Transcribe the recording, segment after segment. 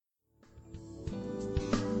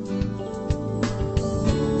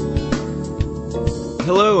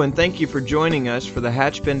Hello, and thank you for joining us for the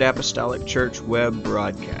Hatchbend Apostolic Church web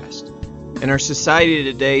broadcast. In our society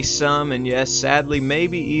today, some, and yes, sadly,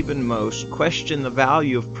 maybe even most, question the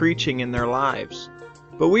value of preaching in their lives.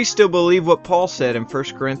 But we still believe what Paul said in 1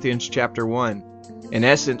 Corinthians chapter 1. In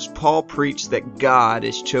essence, Paul preached that God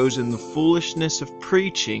has chosen the foolishness of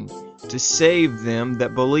preaching to save them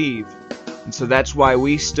that believe. And so that's why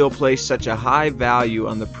we still place such a high value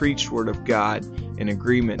on the preached word of God in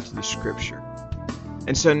agreement to the Scripture.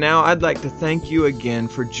 And so now I'd like to thank you again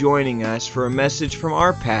for joining us for a message from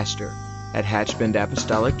our pastor at Hatchbend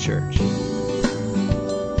Apostolic Church. You can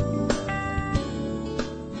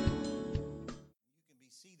be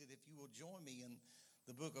seated if you will join me in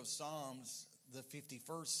the book of Psalms, the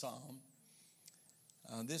 51st Psalm.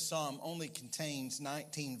 This psalm only contains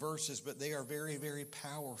 19 verses, but they are very, very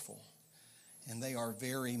powerful, and they are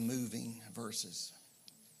very moving verses.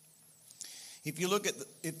 If you look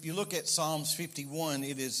at Psalms 51,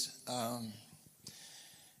 it is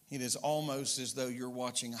almost as though you're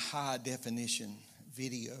watching a high definition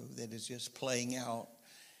video that is just playing out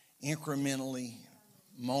incrementally,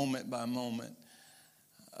 moment by moment,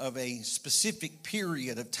 of a specific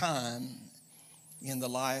period of time in the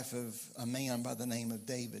life of a man by the name of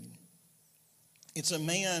David. It's a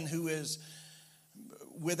man who is,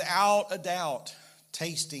 without a doubt,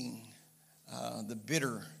 tasting the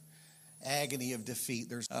bitter agony of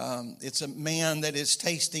defeat. It's a man that is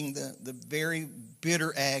tasting the very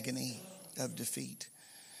bitter agony of defeat.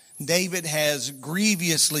 David has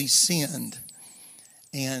grievously sinned.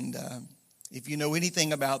 And if you know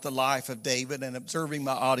anything about the life of David, and observing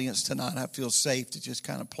my audience tonight, I feel safe to just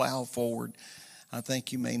kind of plow forward. I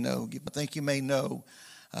think you may know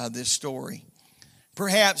this story.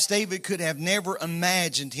 Perhaps David could have never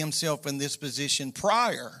imagined himself in this position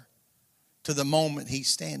prior to the moment he's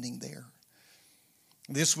standing there.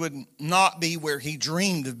 This would not be where he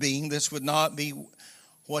dreamed of being. This would not be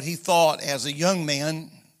what he thought as a young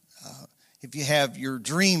man. If you have your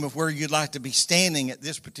dream of where you'd like to be standing at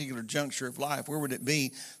this particular juncture of life, where would it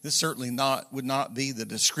be? This certainly would not be the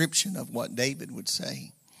description of what David would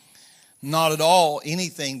say. Not at all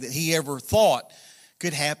anything that he ever thought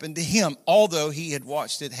could happen to him, although he had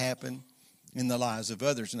watched it happen in the lives of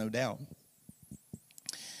others, no doubt.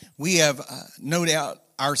 We have, no doubt,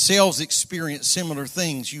 ourselves experienced similar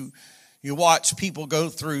things. You watch people go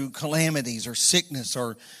through calamities or sickness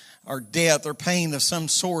or death or pain of some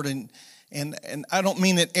sort, and I don't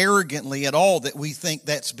mean it arrogantly at all that we think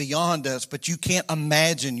that's beyond us, but you can't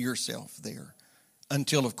imagine yourself there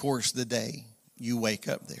until, of course, the day you wake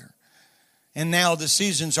up there. And now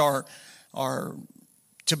decisions are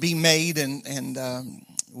to be made, and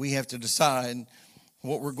we have to decide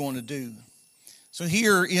what we're going to do. So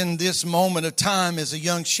here in this moment of time is a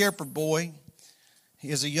young shepherd boy. He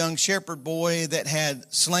is a young shepherd boy that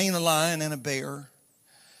had slain a lion and a bear.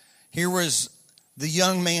 Here was the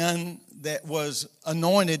young man that was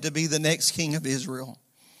anointed to be the next king of Israel.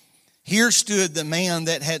 Here stood the man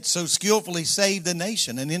that had so skillfully saved a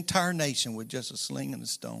nation, an entire nation, with just a sling and a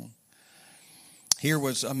stone. Here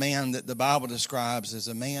was a man that the Bible describes as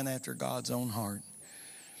a man after God's own heart.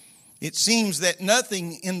 It seems that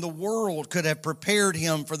nothing in the world could have prepared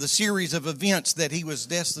him for the series of events that he was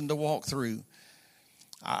destined to walk through.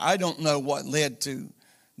 I don't know what led to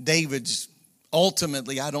David's,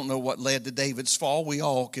 ultimately, I don't know what led to David's fall. We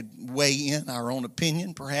all could weigh in our own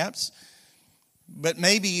opinion, perhaps. But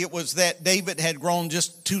maybe it was that David had grown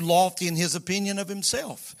just too lofty in his opinion of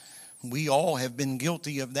himself. We all have been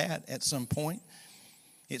guilty of that at some point.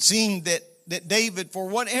 It seemed that David, for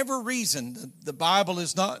whatever reason, the Bible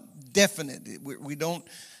is not definite. We don't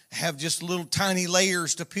have just little tiny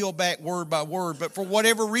layers to peel back word by word. But for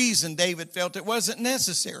whatever reason, David felt it wasn't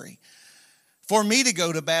necessary for me to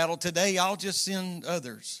go to battle today. I'll just send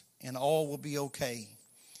others and all will be okay.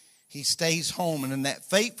 He stays home, and in that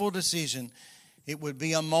fateful decision, it would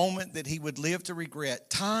be a moment that he would live to regret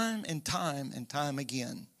time and time and time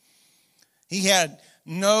again. He had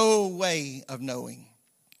no way of knowing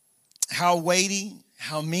how weighty,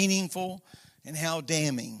 how meaningful, and how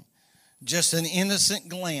damning just an innocent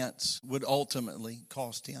glance would ultimately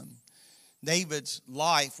cost him. David's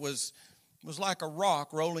life was like a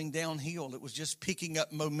rock rolling downhill. It was just picking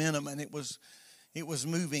up momentum, and it was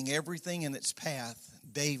moving everything in its path.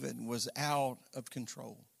 David was out of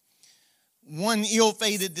control. One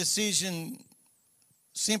ill-fated decision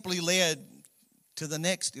simply led to the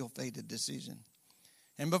next ill-fated decision.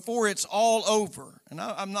 And before it's all over, and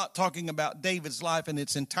I'm not talking about David's life in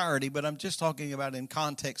its entirety, but I'm just talking about in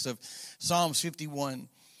context of Psalms 51.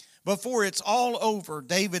 Before it's all over,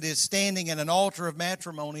 David is standing at an altar of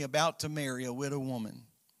matrimony about to marry a widow woman.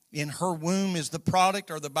 in her womb is the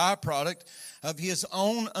product or the byproduct of his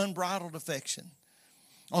own unbridled affection.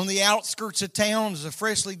 On the outskirts of town is a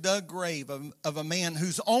freshly dug grave of a man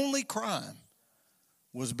whose only crime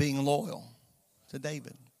was being loyal to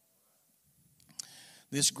David.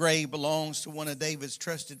 This grave belongs to one of David's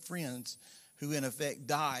trusted friends who in effect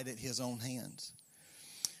died at his own hands.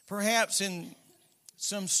 Perhaps in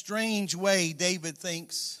some strange way, David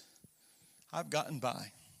thinks, I've gotten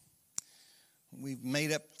by. We've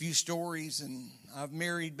made up a few stories, and I've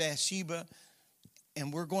married Bathsheba,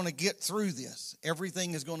 and we're going to get through this.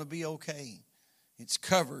 Everything is going to be okay. It's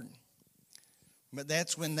covered. But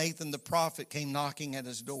that's when Nathan the prophet came knocking at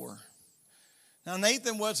his door. Now,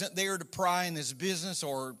 Nathan wasn't there to pry in his business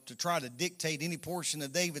or to try to dictate any portion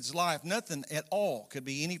of David's life. Nothing at all could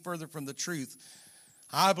be any further from the truth.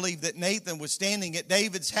 I believe that Nathan was standing at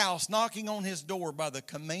David's house knocking on his door by the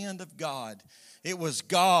command of God. It was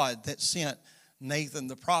God that sent Nathan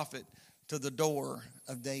the prophet to the door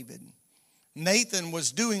of David. Nathan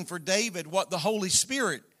was doing for David what the Holy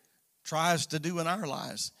Spirit tries to do in our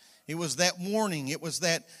lives. It was that warning. It was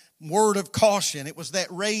that word of caution. It was that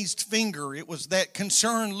raised finger. It was that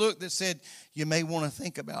concerned look that said, you may want to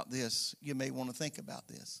think about this. You may want to think about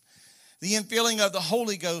this. The infilling of the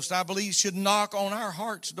Holy Ghost, I believe, should knock on our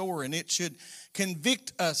heart's door, and it should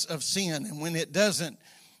convict us of sin. And when it doesn't,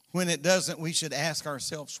 we should ask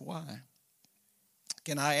ourselves why.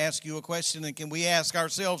 Can I ask you a question, and can we ask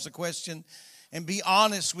ourselves a question and be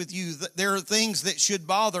honest with you? That there are things that should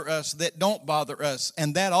bother us that don't bother us,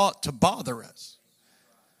 and that ought to bother us.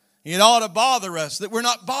 It ought to bother us that we're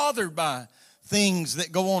not bothered by things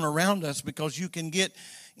that go on around us, because you can get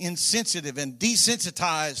insensitive and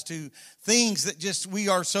desensitized to things that just we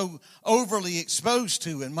are so overly exposed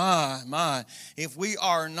to. And my, if we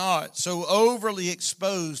are not so overly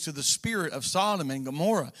exposed to the spirit of Sodom and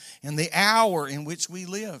Gomorrah and the hour in which we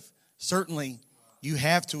live, certainly you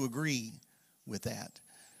have to agree with that.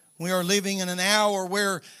 We are living in an hour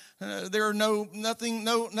where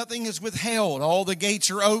nothing is withheld. All the gates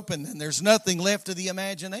are open, and there's nothing left to the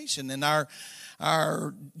imagination. And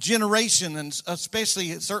our generation, and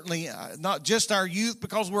especially certainly not just our youth,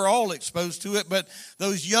 because we're all exposed to it, but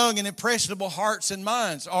those young and impressionable hearts and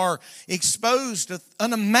minds are exposed to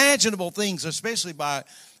unimaginable things, especially by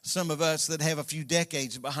some of us that have a few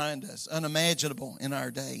decades behind us, unimaginable in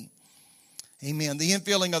our day. Amen. The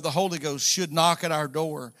infilling of the Holy Ghost should knock at our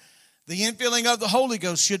door. The infilling of the Holy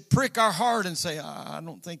Ghost should prick our heart and say, I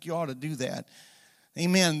don't think you ought to do that.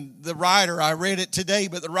 Amen. The writer, I read it today,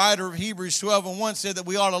 but the writer of Hebrews 12:1 said that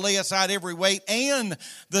we ought to lay aside every weight and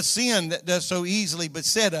the sin that does so easily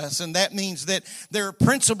beset us. And that means that there are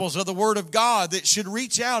principles of the Word of God that should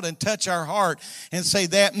reach out and touch our heart and say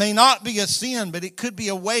that may not be a sin, but it could be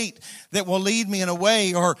a weight that will lead me in a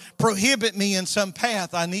way or prohibit me in some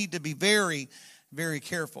path. I need to be very, very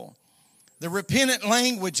careful. The repentant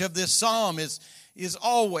language of this psalm is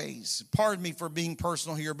always, pardon me for being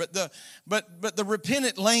personal here, but the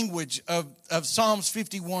repentant language of Psalms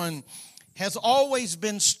 51 has always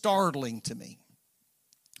been startling to me.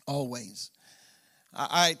 Always.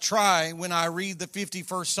 I try when I read the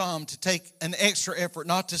 51st Psalm to take an extra effort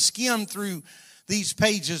not to skim through these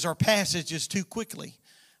pages or passages too quickly.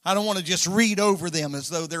 I don't want to just read over them as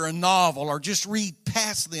though they're a novel, or just read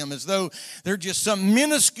past them as though they're just some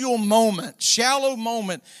minuscule moment, shallow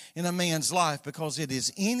moment in a man's life, because it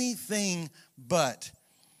is anything but.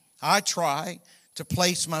 I try to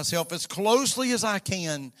place myself as closely as I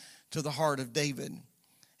can to the heart of David.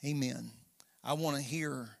 Amen. I want to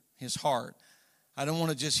hear his heart. I don't want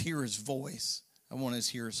to just hear his voice. I want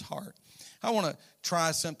to hear his heart. I want to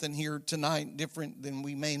try something here tonight different than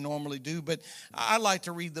we may normally do, but I like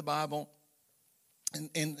to read the Bible,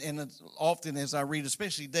 and often as I read,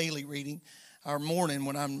 especially daily reading, or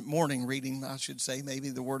when I'm morning reading, I should say, maybe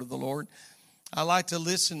the Word of the Lord, I like to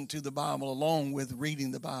listen to the Bible along with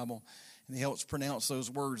reading the Bible, and it helps pronounce those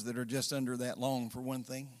words that are just under that long, for one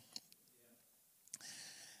thing.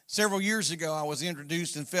 Several years ago, I was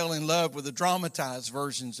introduced and fell in love with the dramatized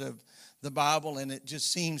versions of the Bible, and it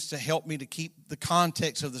just seems to help me to keep the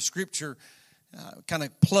context of the Scripture kind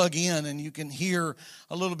of plug in, and you can hear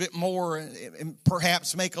a little bit more and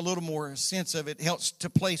perhaps make a little more sense of it. It helps to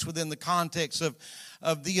place within the context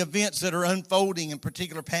of the events that are unfolding in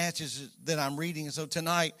particular passages that I'm reading. And so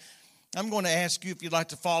tonight, I'm going to ask you if you'd like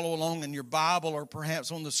to follow along in your Bible or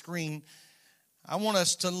perhaps on the screen. I want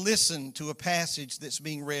us to listen to a passage that's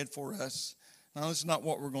being read for us. Now, this is not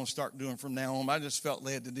what we're going to start doing from now on. I just felt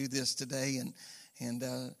led to do this today,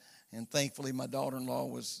 and thankfully my daughter-in-law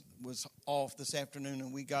was off this afternoon,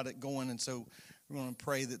 and we got it going. And so we're going to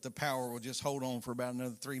pray that the power will just hold on for about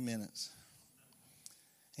another 3 minutes.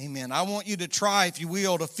 Amen. I want you to try, if you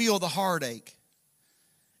will, to feel the heartache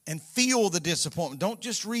and feel the disappointment. Don't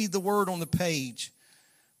just read the word on the page,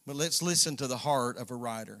 but let's listen to the heart of a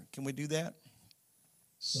writer. Can we do that?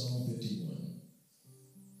 Psalm 51.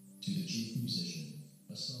 To the chief musician,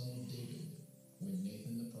 a psalm of David, when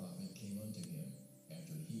Nathan the prophet came unto him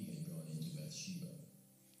after he had gone into Bathsheba.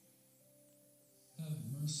 Have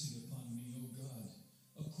mercy upon me, O God,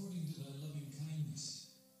 according to thy loving kindness,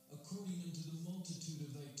 according unto the multitude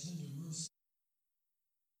of thy tender mercy.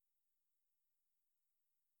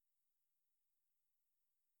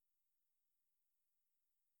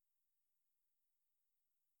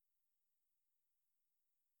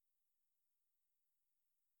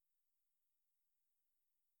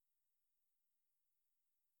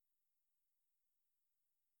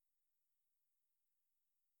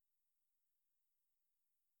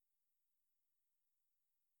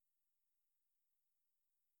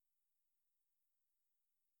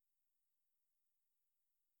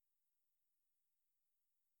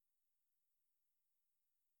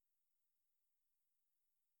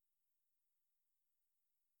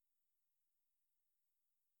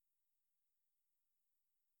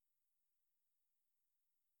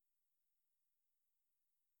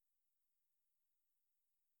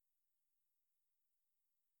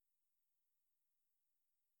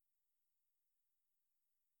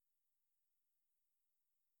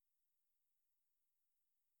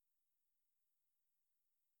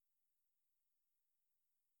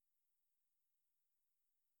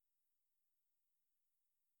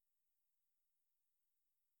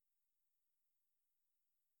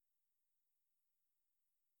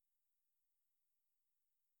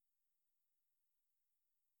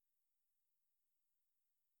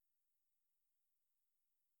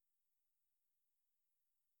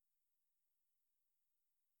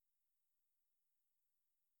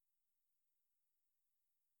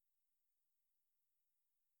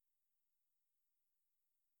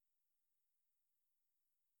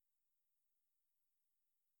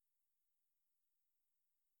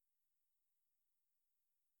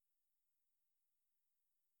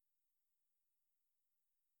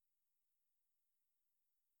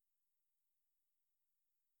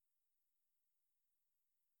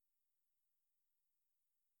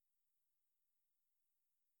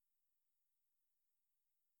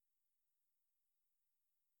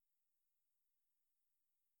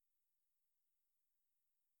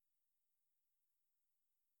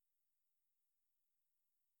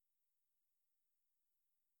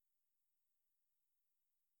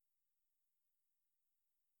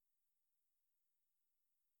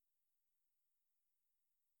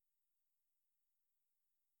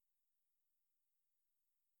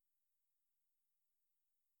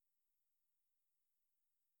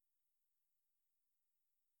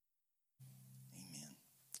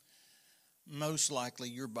 Most likely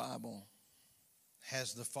your Bible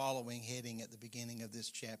has the following heading at the beginning of this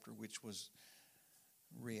chapter, which was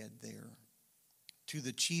read there. To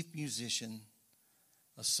the chief musician,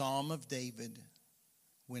 a psalm of David,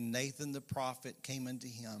 when Nathan the prophet came unto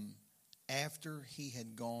him after he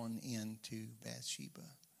had gone into Bathsheba.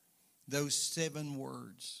 Those 7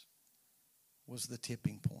 words was the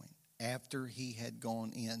tipping point. After he had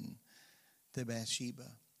gone in to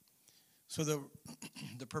Bathsheba. So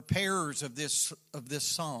the preparers of this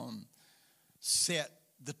psalm set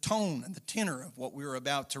the tone and the tenor of what we're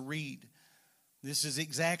about to read. This is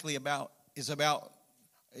exactly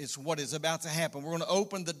is what is about to happen. We're going to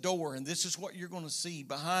open the door, and this is what you're going to see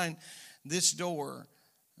behind this door.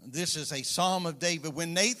 This is a psalm of David.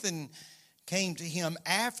 When Nathan came to him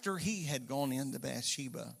after he had gone into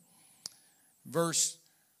Bathsheba. Verse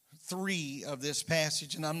 3 of this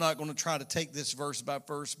passage, and I'm not going to try to take this verse by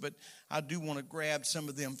verse, but I do want to grab some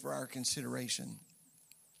of them for our consideration.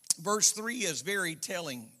 Verse 3 is very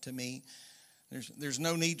telling to me. There's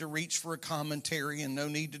no need to reach for a commentary and no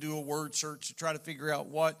need to do a word search to try to figure out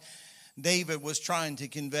what David was trying to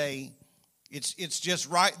convey. It's just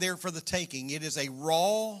right there for the taking. It is a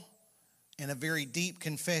raw and a very deep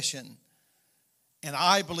confession. And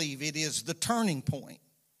I believe it is the turning point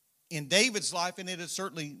in David's life, and it is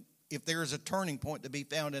certainly, if there is a turning point to be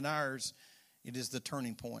found in ours, it is the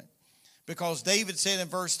turning point. Because David said in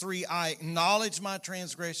verse 3, I acknowledge my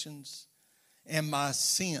transgressions and my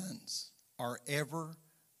sins are ever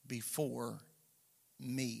before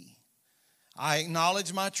me. I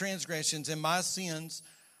acknowledge my transgressions and my sins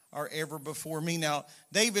are ever before me. Now,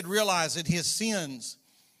 David realized that his sins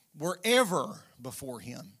were ever before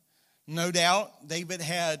him. No doubt, David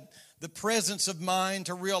had the presence of mind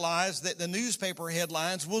to realize that the newspaper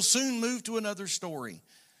headlines will soon move to another story.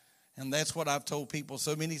 And that's what I've told people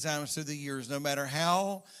so many times through the years. No matter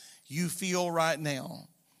how you feel right now,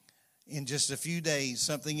 in just a few days,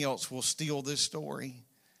 something else will steal this story,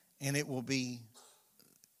 and it will be,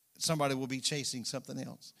 somebody will be chasing something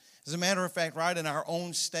else. As a matter of fact, right in our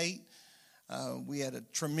own state, we had a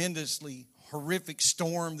tremendously horrific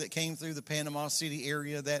storm that came through the Panama City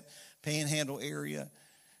area, that Panhandle area.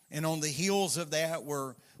 And on the heels of that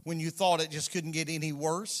were, when you thought it just couldn't get any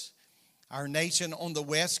worse, our nation on the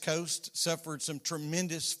West Coast suffered some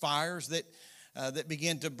tremendous fires that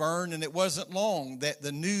began to burn. And it wasn't long that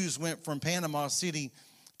the news went from Panama City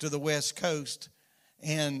to the West Coast.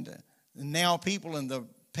 And now people in the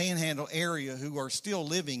Panhandle area who are still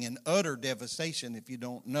living in utter devastation, if you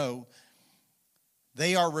don't know,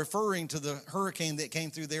 they are referring to the hurricane that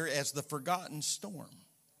came through there as the forgotten storm.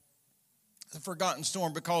 The forgotten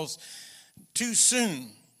storm, because too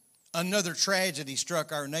soon another tragedy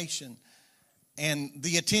struck our nation and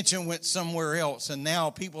the attention went somewhere else, and now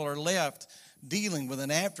people are left dealing with an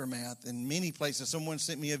aftermath in many places. Someone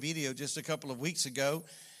sent me a video just a couple of weeks ago,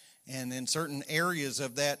 and in certain areas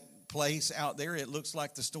of that place out there, it looks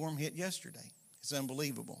like the storm hit yesterday. It's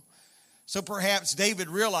unbelievable. So perhaps David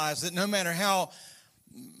realized that no matter how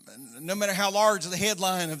large the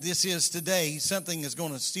headline of this is today, something is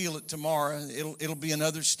going to steal it tomorrow. It'll be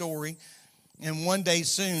another story. And one day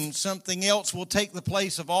soon, something else will take the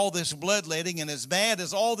place of all this bloodletting. And as bad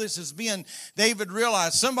as all this has been, David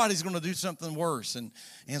realized somebody's going to do something worse. And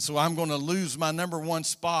so I'm going to lose my number one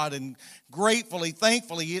spot. And gratefully,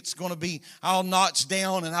 thankfully, it's going to be, I'll notch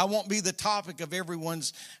down, and I won't be the topic of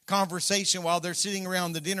everyone's conversation while they're sitting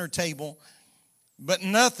around the dinner table. But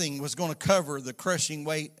nothing was going to cover the crushing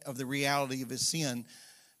weight of the reality of his sin.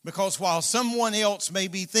 Because while someone else may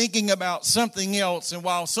be thinking about something else, and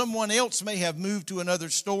while someone else may have moved to another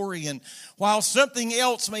story, and while something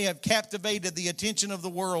else may have captivated the attention of the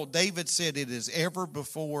world, David said, it is ever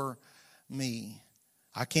before me.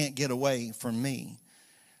 I can't get away from me.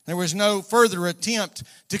 There was no further attempt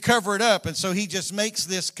to cover it up, and so he just makes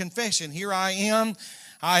this confession. Here I am.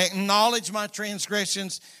 I acknowledge my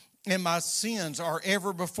transgressions, and my sins are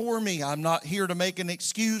ever before me. I'm not here to make an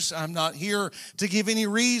excuse. I'm not here to give any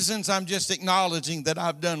reasons. I'm just acknowledging that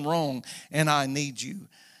I've done wrong and I need you.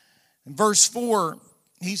 In verse 4,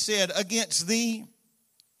 he said, against thee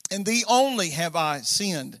and thee only have I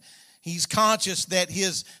sinned. He's conscious that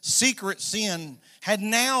his secret sin had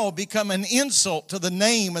now become an insult to the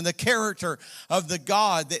name and the character of the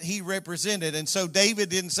God that he represented. And so David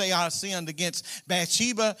didn't say, I sinned against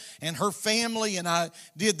Bathsheba and her family, and I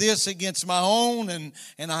did this against my own,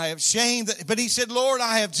 and I have shamed. But he said, Lord,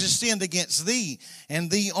 I have just sinned against thee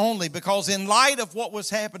and thee only, because in light of what was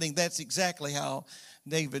happening, that's exactly how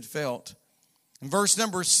David felt. In verse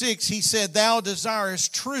number 6, he said, thou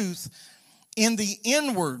desirest truth in the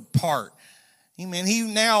inward part. Amen. He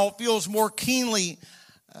now feels more keenly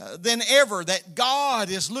than ever that God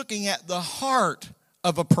is looking at the heart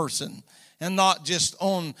of a person and not just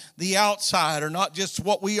on the outside, or not just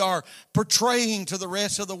what we are portraying to the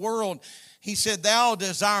rest of the world. He said, thou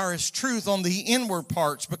desirest truth on the inward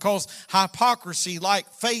parts, because hypocrisy, like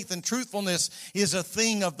faith and truthfulness, is a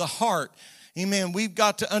thing of the heart. Amen. We've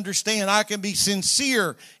got to understand I can be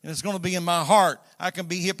sincere and it's going to be in my heart. I can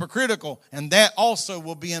be hypocritical and that also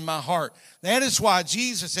will be in my heart. That is why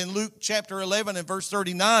Jesus in Luke chapter 11 and verse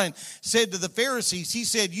 39 said to the Pharisees, he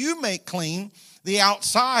said, you make clean the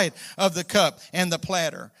outside of the cup and the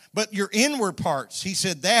platter, but your inward parts, he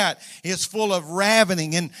said, that is full of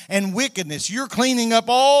ravening and wickedness. You're cleaning up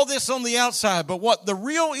all this on the outside, but what the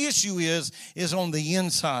real issue is on the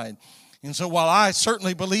inside. And so while I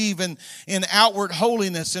certainly believe in outward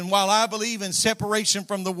holiness, and while I believe in separation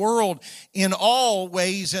from the world in all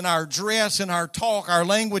ways, in our dress, in our talk, our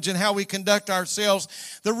language, and how we conduct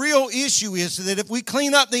ourselves, the real issue is that if we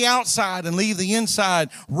clean up the outside and leave the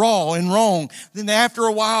inside raw and wrong, then after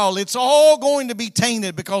a while it's all going to be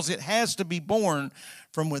tainted, because it has to be born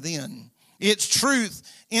from within. It's truth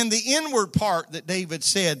in the inward part that David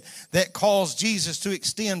said that caused Jesus to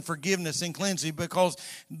extend forgiveness and cleansing, because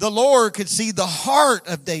the Lord could see the heart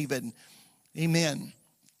of David. Amen.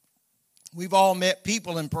 We've all met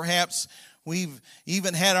people, and perhaps we've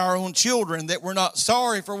even had our own children that were not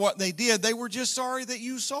sorry for what they did. They were just sorry that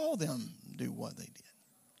you saw them do what they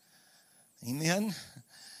did. Amen.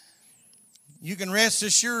 You can rest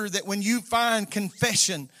assured that when you find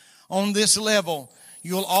confession on this level,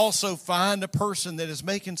 you'll also find a person that is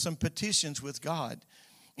making some petitions with God.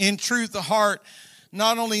 In truth, the heart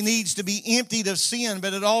not only needs to be emptied of sin,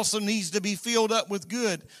 but it also needs to be filled up with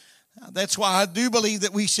good. That's why I do believe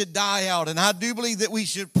that we should die out, and I do believe that we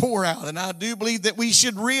should pour out, and I do believe that we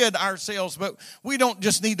should rid ourselves, but we don't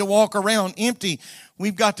just need to walk around empty.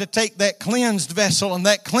 We've got to take that cleansed vessel and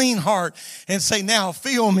that clean heart and say, now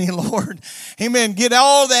fill me, Lord. Amen. Get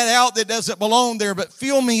all that out that doesn't belong there, but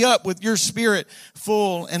fill me up with your Spirit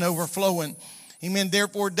full and overflowing. Amen.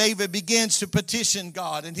 Therefore, David begins to petition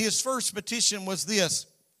God, and his first petition was this: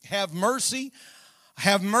 have mercy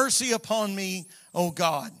upon me, O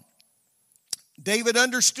God. David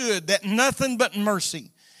understood that nothing but mercy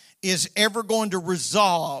is ever going to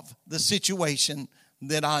resolve the situation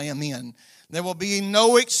that I am in. There will be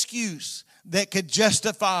no excuse that could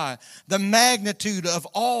justify the magnitude of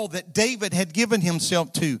all that David had given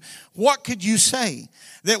himself to. What could you say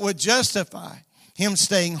that would justify him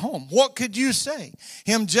staying home? What could you say?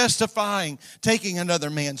 Him justifying taking another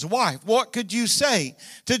man's wife. What could you say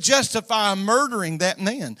to justify murdering that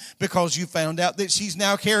man because you found out that she's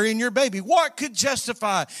now carrying your baby? What could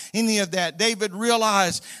justify any of that? David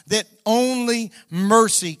realized that only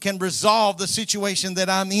mercy can resolve the situation that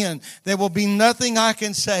I'm in. There will be nothing I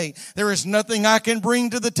can say. There is nothing I can bring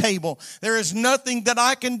to the table. There is nothing that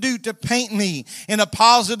I can do to paint me in a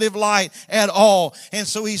positive light at all. And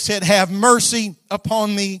so he said, have mercy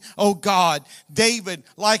upon me, O God. David,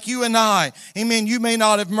 like you and I, amen, you may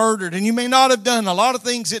not have murdered and you may not have done a lot of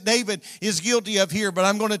things that David is guilty of here, but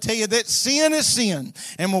I'm going to tell you that sin is sin.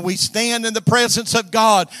 And when we stand in the presence of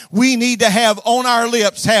God, we need to have on our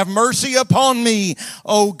lips, have mercy upon me,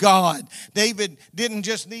 O God. David didn't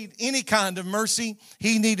just need any kind of mercy.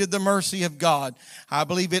 He needed the mercy of God. I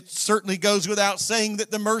believe it certainly goes without saying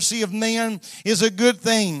that the mercy of man is a good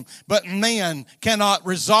thing, but man cannot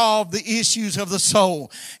resolve the issues of the soul.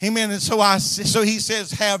 Amen. And so he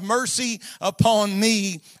says, have mercy upon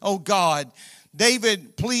me, O God.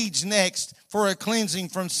 David pleads next for a cleansing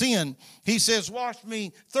from sin. He says, wash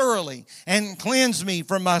me thoroughly and cleanse me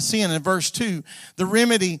from my sin. In verse 2, the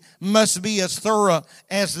remedy must be as thorough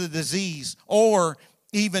as the disease, or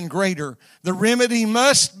even greater. The remedy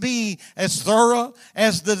must be as thorough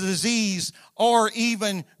as the disease, or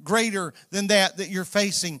even greater than that you're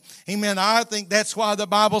facing. Amen. I think that's why the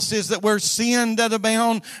Bible says that where sin did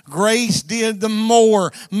abound, grace did the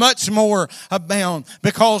more, much more abound,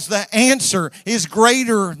 because the answer is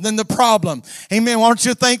greater than the problem. Amen. Aren't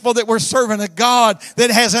you thankful that we're serving a God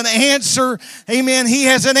that has an answer? Amen. He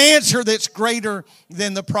has an answer that's greater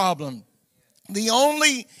than the problem. The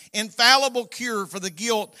only infallible cure for the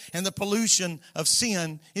guilt and the pollution of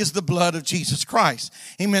sin is the blood of Jesus Christ.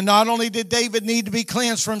 Amen. Not only did David need to be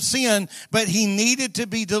cleansed from sin, but he needed to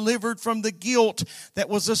be delivered from the guilt that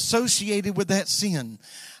was associated with that sin.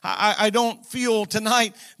 I don't feel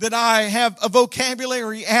tonight that I have a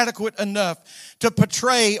vocabulary adequate enough to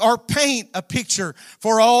portray or paint a picture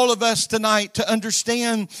for all of us tonight to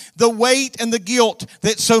understand the weight and the guilt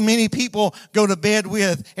that so many people go to bed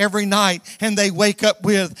with every night and they wake up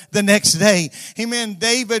with the next day. Amen.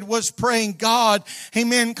 David was praying, God,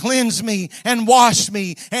 amen, cleanse me and wash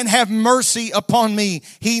me and have mercy upon me.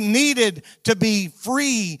 He needed to be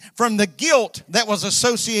free from the guilt that was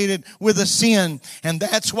associated with the sin. And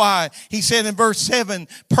that's why he said in verse 7,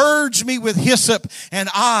 purge me with hyssop and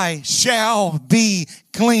I shall be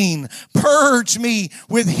clean. Purge me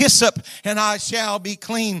with hyssop and I shall be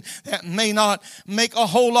clean. That may not make a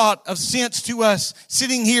whole lot of sense to us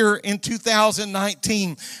sitting here in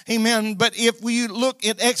 2019. Amen. But if we look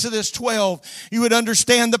at Exodus 12, you would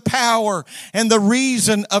understand the power and the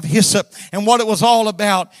reason of hyssop and what it was all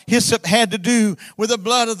about. Hyssop had to do with the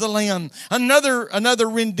blood of the Lamb. Another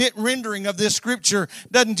rendering of this scripture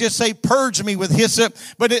doesn't just say purge me with hyssop,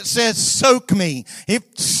 but it says soak me.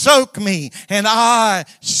 Soak me and I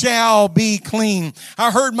shall be clean.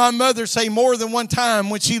 I heard my mother say more than one time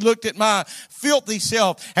when she looked at my filthy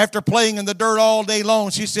self after playing in the dirt all day long,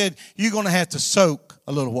 she said, you're going to have to soak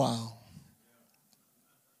a little while.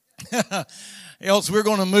 Else we're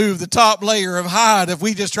going to move the top layer of hide if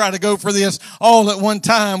we just try to go for this all at one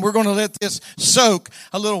time. We're going to let this soak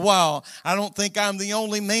a little while. I don't think I'm the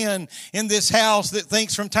only man in this house that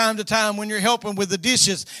thinks from time to time when you're helping with the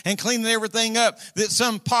dishes and cleaning everything up that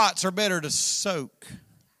some pots are better to soak.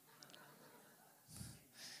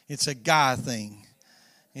 It's a guy thing.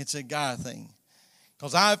 It's a guy thing.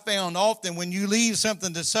 Because I've found often when you leave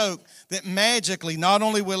something to soak, that magically not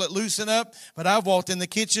only will it loosen up, but I've walked in the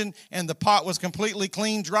kitchen and the pot was completely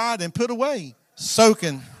clean, dried, and put away.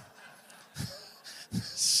 Soaking.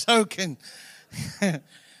 Soaking.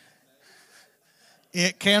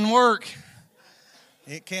 It can work.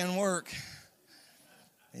 It can work.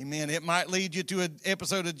 Amen. It might lead you to an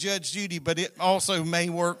episode of Judge Judy, but it also may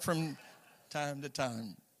work from time to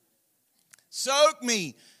time. Soak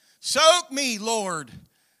me Soak me, Lord,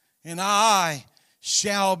 and I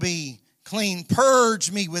shall be clean.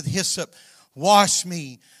 Purge me with hyssop. Wash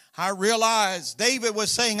me. I realize, David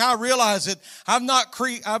was saying, I realize that I've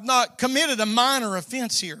not committed a minor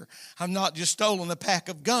offense here. I've not just stolen a pack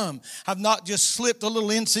of gum. I've not just slipped a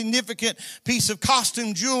little insignificant piece of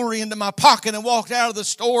costume jewelry into my pocket and walked out of the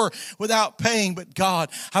store without paying. But God,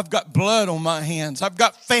 I've got blood on my hands. I've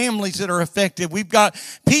got families that are affected. We've got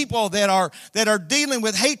people that are dealing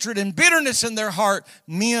with hatred and bitterness in their heart.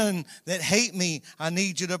 Men that hate me. I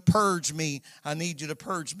need you to purge me. I need you to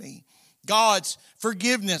purge me. God's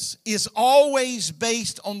forgiveness is always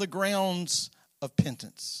based on the grounds of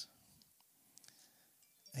penance.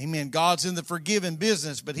 Amen. God's in the forgiving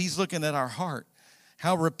business, but He's looking at our heart.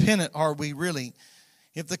 How repentant are we really?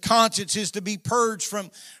 If the conscience is to be purged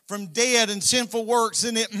from dead and sinful works,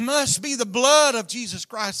 then it must be the blood of Jesus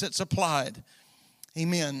Christ that's applied.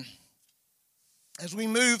 Amen. As we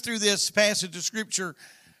move through this passage of Scripture,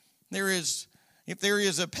 if there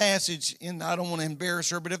is a passage, and I don't want to embarrass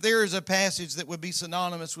her, but if there is a passage that would be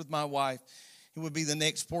synonymous with my wife, it would be the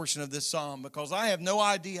next portion of this psalm, because I have no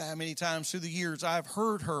idea how many times through the years I've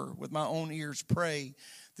heard her with my own ears pray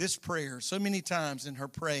this prayer so many times in her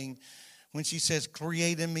praying when she says,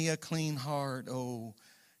 create in me a clean heart, oh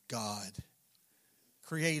God.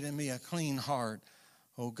 Create in me a clean heart,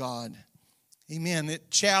 oh God. Amen. It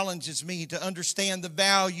challenges me to understand the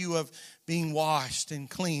value of being washed and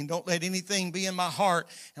clean. Don't let anything be in my heart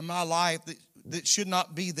and my life that should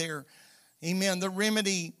not be there. Amen. The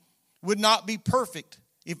remedy would not be perfect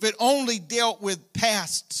if it only dealt with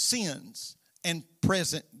past sins and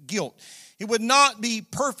present guilt. It would not be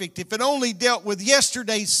perfect if it only dealt with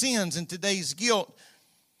yesterday's sins and today's guilt.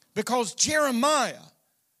 Because Jeremiah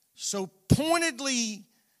so pointedly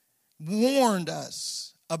warned us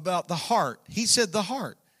about the heart. He said the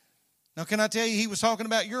heart. Now, can I tell you, he was talking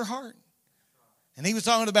about your heart. And he was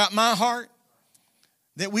talking about my heart.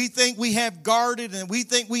 That we think we have guarded and we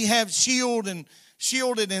think we have shielded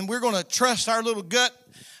and we're going to trust our little gut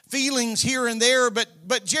feelings here and there. But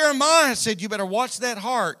Jeremiah said, you better watch that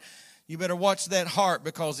heart. You better watch that heart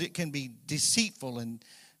because it can be deceitful and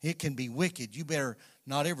it can be wicked. You better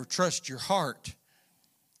not ever trust your heart.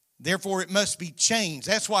 Therefore, it must be changed.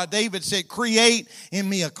 That's why David said, create in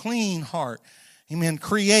me a clean heart. Amen.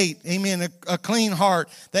 Create, amen, a clean heart,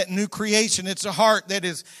 that new creation. It's a heart that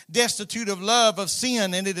is destitute of love of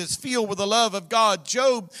sin, and it is filled with the love of God.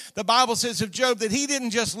 Job, the Bible says of Job that he didn't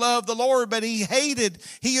just love the Lord, but he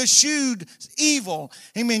eschewed evil.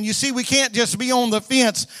 Amen. You see, we can't just be on the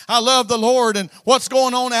fence. I love the Lord, and what's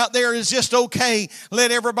going on out there is just okay.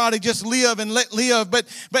 Let everybody just live and let live.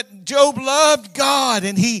 But Job loved God,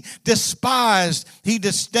 and he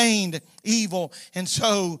disdained evil, and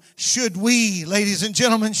so should we, ladies and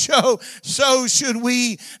gentlemen. So should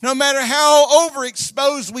we. No matter how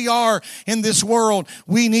overexposed we are in this world,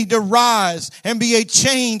 we need to rise and be a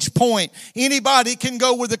change point. Anybody can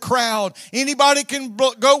go with the crowd. Anybody can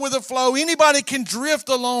go with the flow. Anybody can drift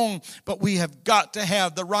along, but we have got to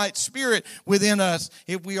have the right spirit within us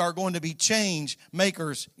if we are going to be change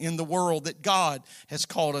makers in the world that God has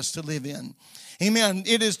called us to live in. Amen.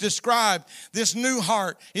 It is described, this new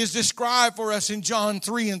heart is described for us in John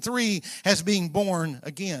 3:3 as being born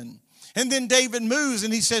again. And then David moves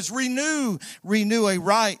and he says, renew a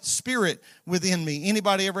right spirit within me.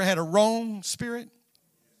 Anybody ever had a wrong spirit?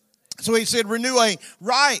 So he said, renew a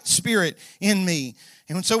right spirit in me.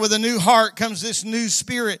 And so with a new heart comes this new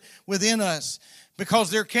spirit within us, because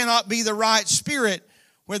there cannot be the right spirit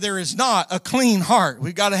where there is not a clean heart.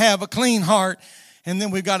 We've got to have a clean heart, and then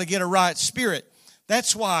we've got to get a right spirit.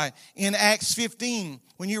 That's why in Acts 15,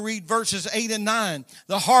 when you read verses 8 and 9,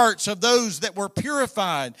 the hearts of those that were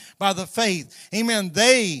purified by the faith, amen,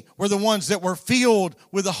 they were the ones that were filled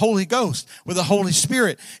with the Holy Ghost, with the Holy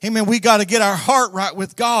Spirit. Amen, we got to get our heart right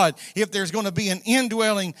with God if there's going to be an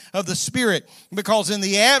indwelling of the Spirit, because in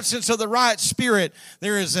the absence of the right spirit,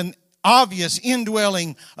 there is an obvious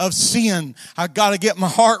indwelling of sin. I've got to get my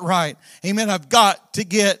heart right. Amen, I've got to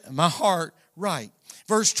get my heart right.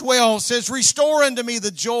 Verse 12 says, restore unto me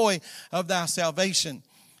the joy of thy salvation.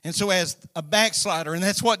 And so as a backslider, and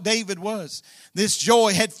that's what David was, this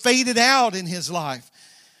joy had faded out in his life.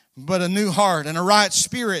 But a new heart and a right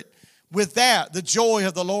spirit, with that, the joy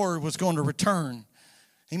of the Lord was going to return.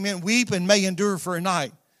 Amen. Weeping may endure for a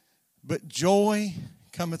night, but joy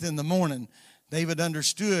cometh in the morning. David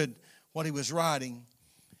understood what he was writing.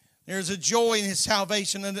 There's a joy in his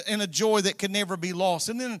salvation and a joy that can never be lost.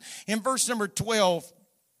 And then in verse number 12,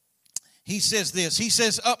 he says this. He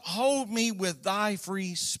says, uphold me with thy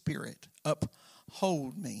free spirit.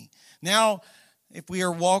 Uphold me. Now, if we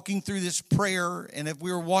are walking through this prayer and if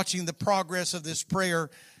we are watching the progress of this prayer,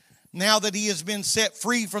 now that he has been set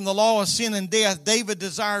free from the law of sin and death, David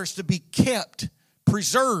desires to be kept,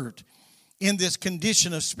 preserved in this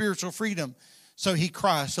condition of spiritual freedom. So he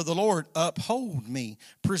cries, "So the Lord uphold me,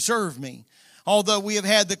 preserve me." Although we have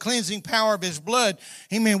had the cleansing power of his blood,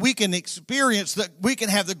 amen, we can have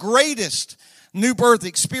the greatest new birth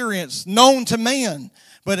experience known to man.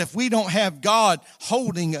 But if we don't have God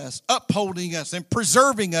holding us, upholding us, and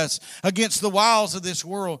preserving us against the wiles of this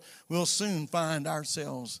world, we'll soon find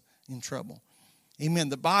ourselves in trouble. Amen.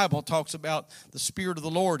 The Bible talks about the Spirit of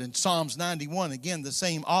the Lord in Psalms 91. Again, the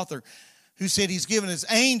same author who said he's given his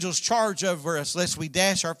angels charge over us lest we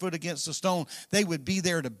dash our foot against a stone. They would be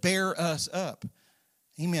there to bear us up.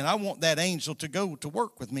 Amen. I want that angel to go to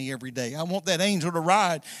work with me every day. I want that angel to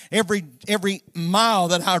ride every mile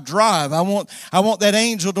that I drive. I want that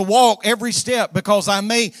angel to walk every step, because I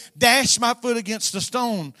may dash my foot against a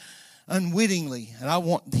stone unwittingly, and I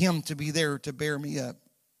want him to be there to bear me up.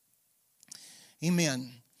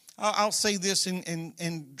 Amen. I'll say this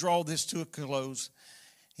and draw this to a close.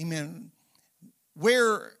 Amen.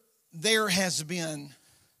 Where there has been,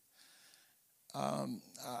 I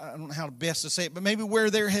don't know how best to say it, but maybe where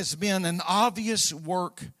there has been an obvious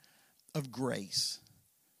work of grace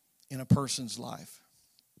in a person's life,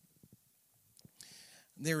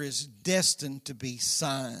 there is destined to be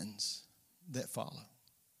signs that follow.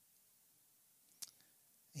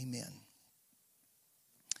 Amen.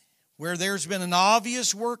 Where there's been an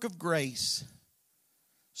obvious work of grace,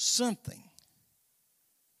 something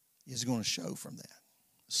is going to show from that.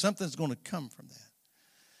 Something's going to come from that.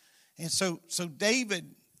 And so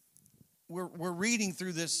David, we're reading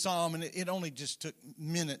through this psalm, and it only just took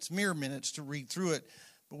mere minutes to read through it.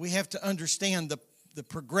 But we have to understand the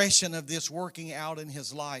progression of this working out in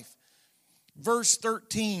his life. Verse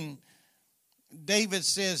 13, David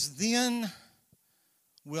says, "Then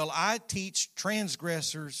will I teach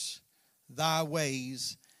transgressors thy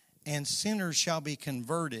ways, and sinners shall be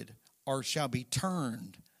converted," or shall be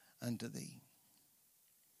turned unto thee.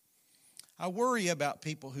 I worry about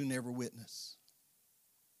people who never witness.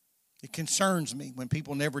 It concerns me when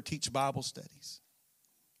people never teach Bible studies.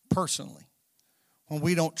 Personally, when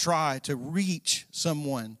we don't try to reach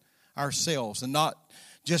someone ourselves and not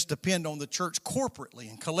just depend on the church corporately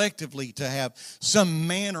and collectively to have some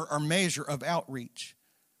manner or measure of outreach.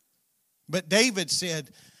 But David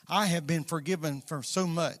said, "I have been forgiven for so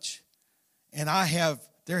much, and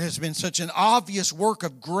there has been such an obvious work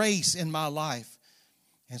of grace in my life."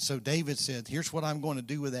 And so David said, "Here's what I'm going to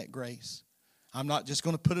do with that grace. I'm not just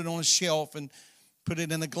going to put it on a shelf and put it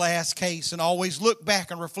in a glass case and always look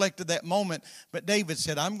back and reflect at that moment." But David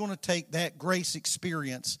said, "I'm going to take that grace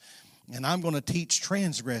experience and I'm going to teach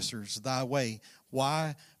transgressors thy way."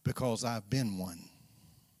 Why? Because I've been one.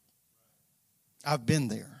 I've been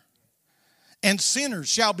there. "And sinners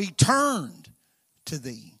shall be turned to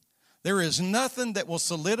thee." There is nothing that will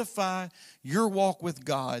solidify your walk with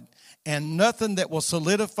God and nothing that will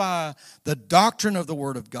solidify the doctrine of the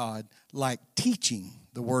Word of God like teaching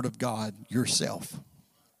the Word of God yourself.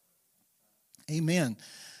 Amen.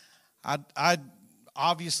 I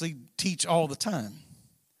obviously teach all the time.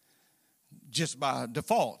 Just by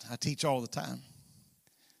default, I teach all the time.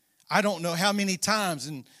 I don't know how many times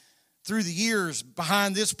through the years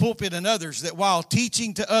behind this pulpit and others that while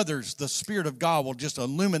teaching to others, the Spirit of God will just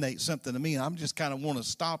illuminate something to me. And I'm just kind of want to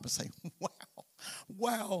stop and say,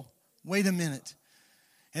 wow, wait a minute.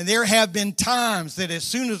 And there have been times that as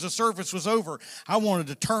soon as the service was over, I wanted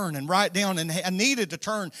to turn and write down, and I needed to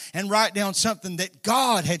turn and write down something that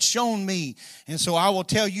God had shown me. And so I will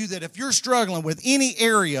tell you that if you're struggling with any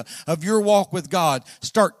area of your walk with God,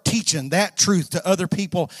 start teaching that truth to other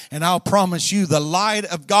people, and I'll promise you the light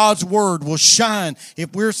of God's Word will shine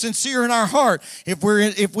if we're sincere in our heart, if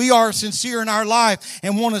we are sincere in our life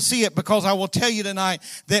and want to see it. Because I will tell you tonight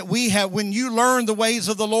that when you learn the ways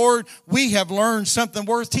of the Lord, we have learned something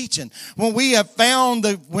worth teaching. When you have found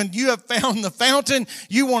the fountain,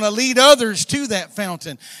 you want to lead others to that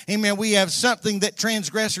fountain. Amen. We have something that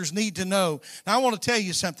transgressors need to know. Now, I want to tell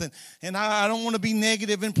you something, and I don't want to be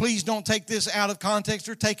negative, and please don't take this out of context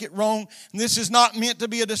or take it wrong. And this is not meant to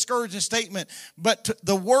be a discouraging statement, but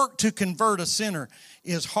the work to convert a sinner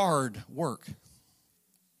is hard work.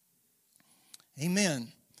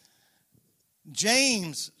 Amen.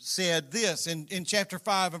 James said this in chapter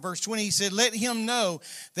 5 and verse 20. He said, "Let him know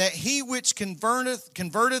that he which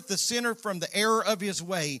converteth the sinner from the error of his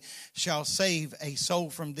way shall save a soul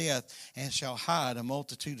from death and shall hide a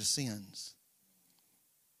multitude of sins."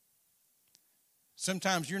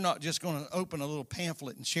 Sometimes you're not just going to open a little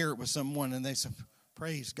pamphlet and share it with someone and they say,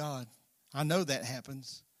 "Praise God, I know that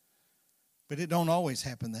happens, but it don't always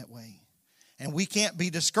happen that way. And we can't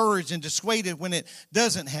be discouraged and dissuaded when it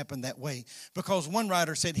doesn't happen that way. Because one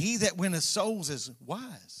writer said, he that winneth souls is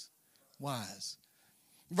wise. Wise.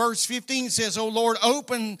 Verse 15 says, O Lord,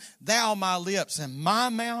 open thou my lips, and my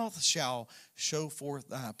mouth shall show forth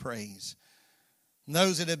thy praise. And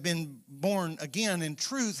those that have been born again in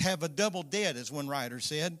truth have a double debt, as one writer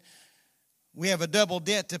said. We have a double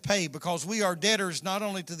debt to pay because we are debtors not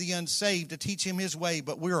only to the unsaved to teach him his way,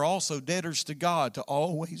 but we are also debtors to God to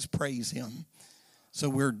always praise him. So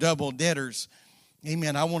we're double debtors.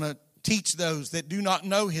 Amen. I want to teach those that do not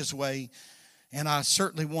know his way, and I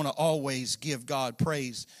certainly want to always give God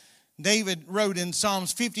praise. David wrote in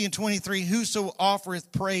Psalms 50 and 23, whoso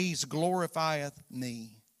offereth praise glorifieth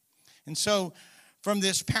me. And so from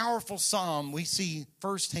this powerful psalm, we see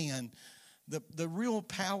firsthand the real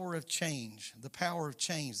power of change, the power of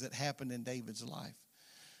change that happened in David's life.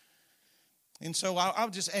 And so I'll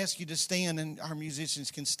just ask you to stand, and our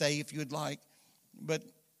musicians can stay if you would like. But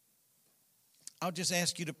I'll just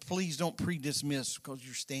ask you to please don't pre-dismiss because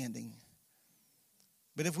you're standing.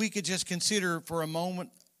 But if we could just consider for a moment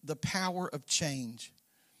the power of change.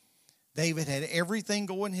 David had everything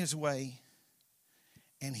going his way,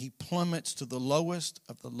 and he plummets to the lowest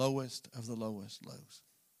of the lowest of the lowest lows.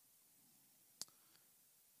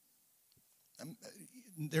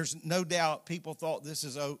 There's no doubt people thought this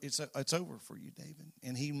is it's over for you, David.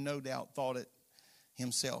 And he no doubt thought it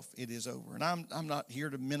himself. It is over. And I'm not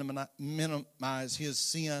here to minimize his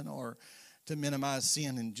sin or to minimize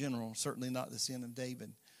sin in general. Certainly not the sin of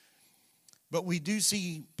David. But we do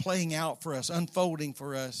see playing out for us, unfolding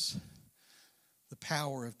for us, the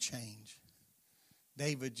power of change.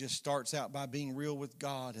 David just starts out by being real with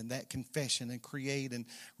God and that confession and create and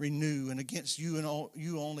renew. And against you and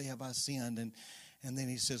you only have I sinned. And then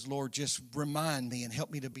he says, Lord, just remind me and help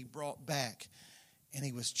me to be brought back. And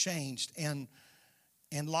he was changed. And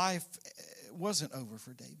life wasn't over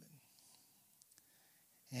for David.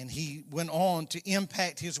 And he went on to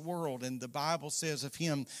impact his world. And the Bible says of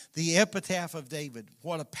him, the epitaph of David.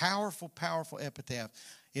 What a powerful, powerful epitaph.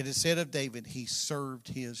 It is said of David, he served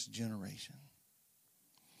his generation.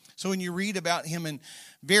 So when you read about him in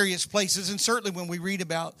various places, and certainly when we read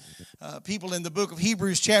about people in the book of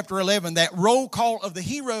Hebrews chapter 11, that roll call of the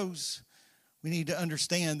heroes, we need to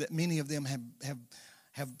understand that many of them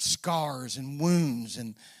have scars and wounds,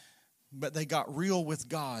 but they got real with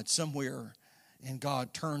God somewhere, and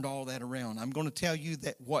God turned all that around. I'm going to tell you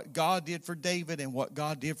that what God did for David and what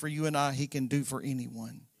God did for you and I, he can do for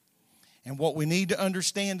anyone. And what we need to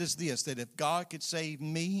understand is this, that if God could save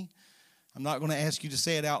me, I'm not going to ask you to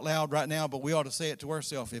say it out loud right now, but we ought to say it to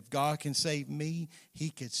ourselves. If God can save me, he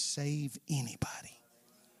could save anybody.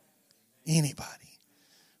 Anybody.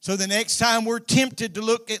 So the next time we're tempted to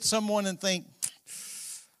look at someone and think,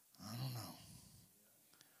 I don't know.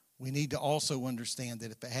 We need to also understand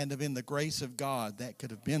that if it hadn't been the grace of God, that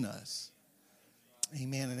could have been us.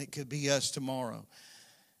 Amen. And it could be us tomorrow.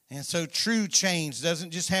 And so true change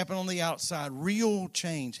doesn't just happen on the outside. Real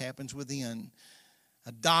change happens within.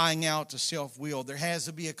 A dying out to self-will. There has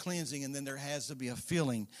to be a cleansing, and then there has to be a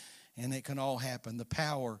filling, and it can all happen. The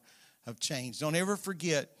power of change. Don't ever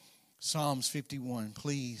forget Psalms 51.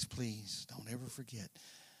 Please, please, don't ever forget.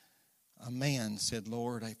 A man said,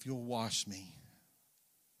 Lord, if you'll wash me,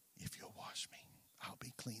 I'll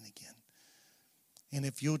be clean again. And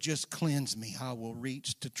if you'll just cleanse me, I will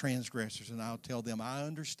reach to transgressors, and I'll tell them, I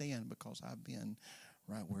understand because I've been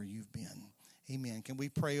right where you've been. Amen. Can we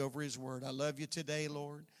pray over his word? I love you today,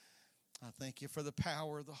 Lord. I thank you for the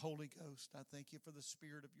power of the Holy Ghost. I thank you for the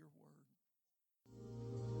spirit of your word.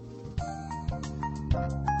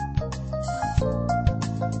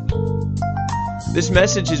 This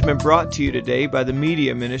message has been brought to you today by the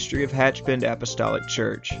media ministry of Hatchbend Apostolic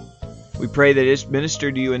Church. We pray that it's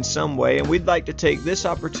ministered to you in some way, and we'd like to take this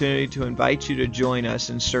opportunity to invite you to join us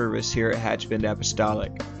in service here at Hatchbend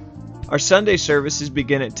Apostolic. Our Sunday services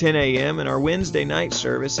begin at 10 a.m. and our Wednesday night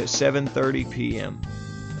service at 7:30 p.m.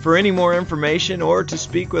 For any more information or to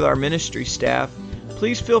speak with our ministry staff,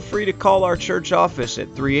 please feel free to call our church office at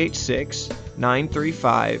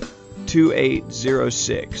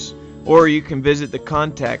 386-935-2806, or you can visit the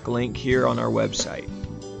contact link here on our website.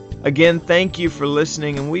 Again, thank you for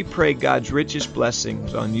listening, and we pray God's richest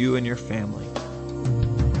blessings on you and your family.